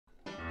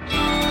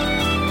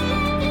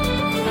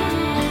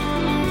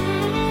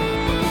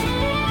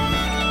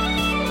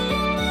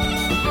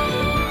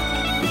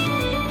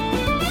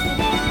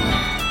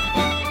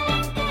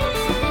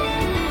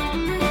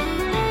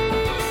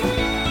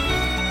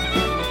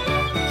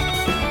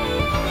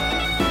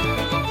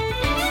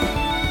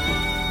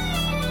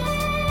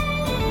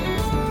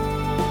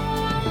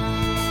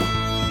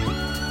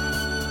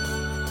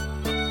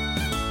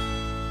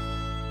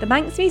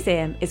Manx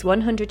Museum is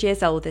 100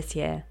 years old this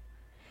year.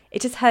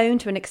 It is home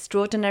to an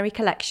extraordinary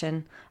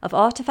collection of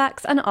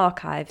artefacts and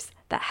archives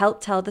that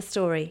help tell the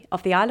story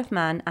of the Isle of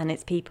Man and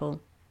its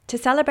people. To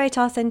celebrate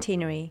our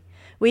centenary,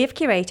 we have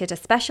curated a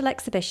special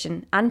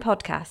exhibition and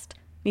podcast,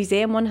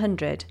 Museum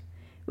 100,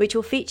 which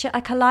will feature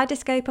a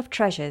kaleidoscope of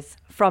treasures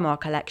from our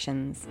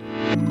collections.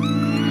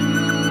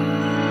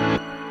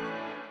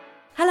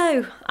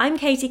 Hello, I'm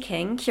Katie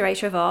King,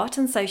 Curator of Art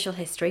and Social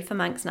History for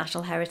Manx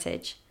National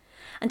Heritage,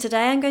 and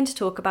today I'm going to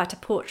talk about a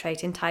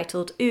portrait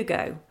entitled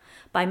Ugo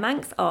by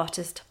Manx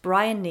artist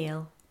Bryan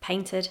Kneale,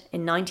 painted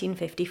in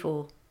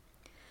 1954.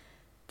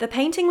 The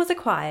painting was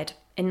acquired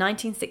in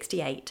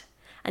 1968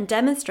 and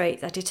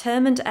demonstrates a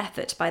determined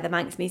effort by the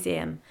Manx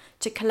Museum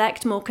to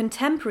collect more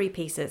contemporary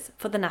pieces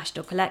for the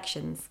national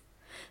collections,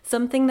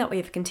 something that we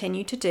have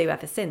continued to do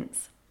ever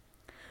since.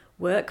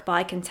 Work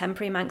by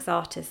contemporary Manx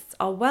artists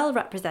are well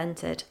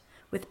represented,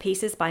 with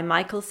pieces by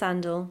Michael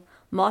Sandel,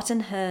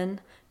 Martin Hearn,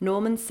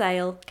 Norman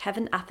Sale,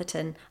 Kevin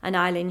Atherton and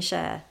Eileen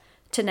Sher,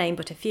 to name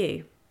but a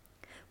few.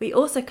 We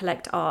also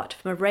collect art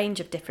from a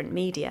range of different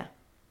media.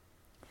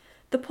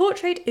 The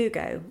portrait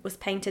Ugo was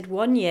painted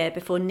 1 year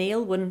before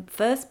Kneale won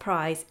first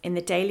prize in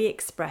the Daily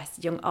Express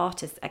Young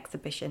Artists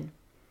exhibition.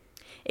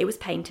 It was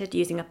painted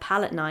using a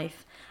palette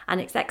knife,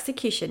 and its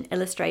execution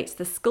illustrates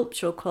the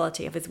sculptural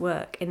quality of his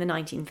work in the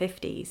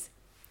 1950s.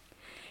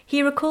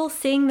 He recalls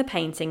seeing the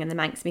painting in the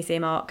Manx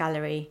Museum Art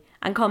Gallery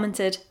and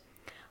commented,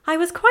 "I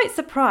was quite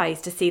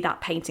surprised to see that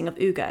painting of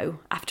Ugo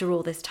after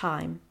all this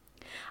time.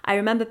 I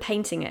remember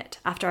painting it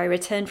after I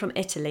returned from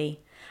Italy,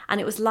 and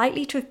it was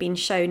likely to have been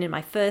shown in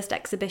my first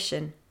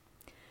exhibition.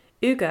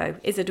 Ugo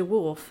is a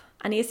dwarf,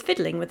 and he is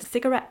fiddling with a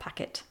cigarette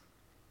packet."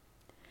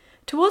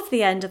 Towards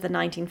the end of the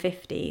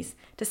 1950s,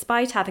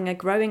 despite having a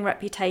growing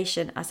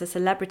reputation as a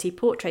celebrity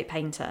portrait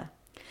painter,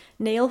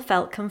 Kneale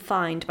felt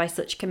confined by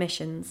such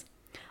commissions,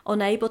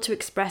 unable to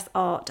express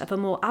art of a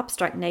more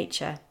abstract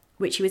nature,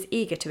 which he was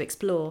eager to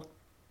explore.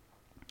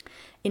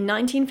 In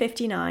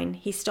 1959,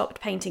 he stopped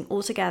painting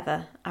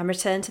altogether and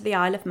returned to the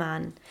Isle of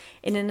Man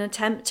in an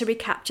attempt to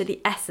recapture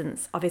the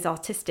essence of his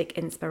artistic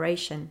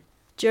inspiration.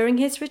 During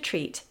his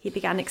retreat, he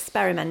began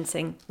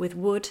experimenting with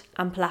wood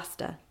and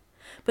plaster,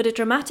 but a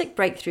dramatic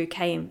breakthrough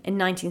came in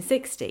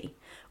 1960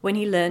 when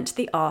he learnt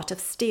the art of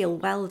steel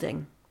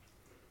welding.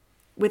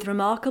 With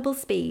remarkable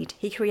speed,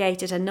 he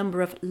created a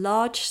number of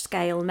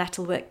large-scale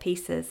metalwork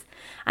pieces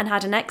and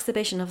had an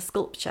exhibition of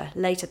sculpture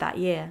later that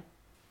year.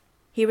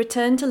 He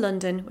returned to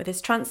London with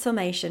his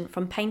transformation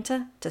from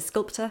painter to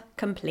sculptor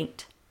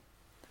complete.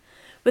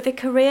 With a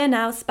career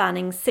now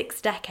spanning 6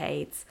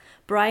 decades,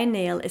 Bryan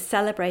Kneale is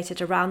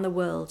celebrated around the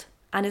world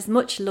and is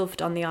much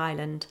loved on the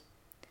island.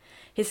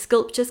 His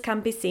sculptures can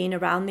be seen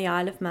around the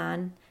Isle of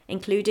Man,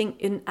 including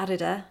Un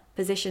Arida,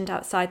 positioned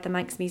outside the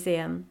Manx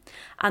Museum,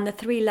 and the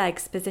 3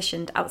 Legs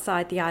positioned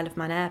outside the Isle of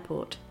Man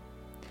airport.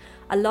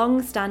 A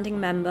long-standing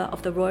member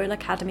of the Royal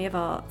Academy of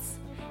Arts,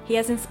 he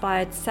has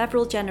inspired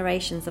several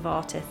generations of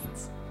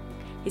artists.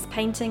 His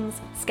paintings,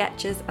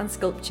 sketches and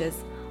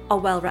sculptures are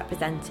well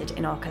represented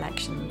in our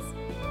collections.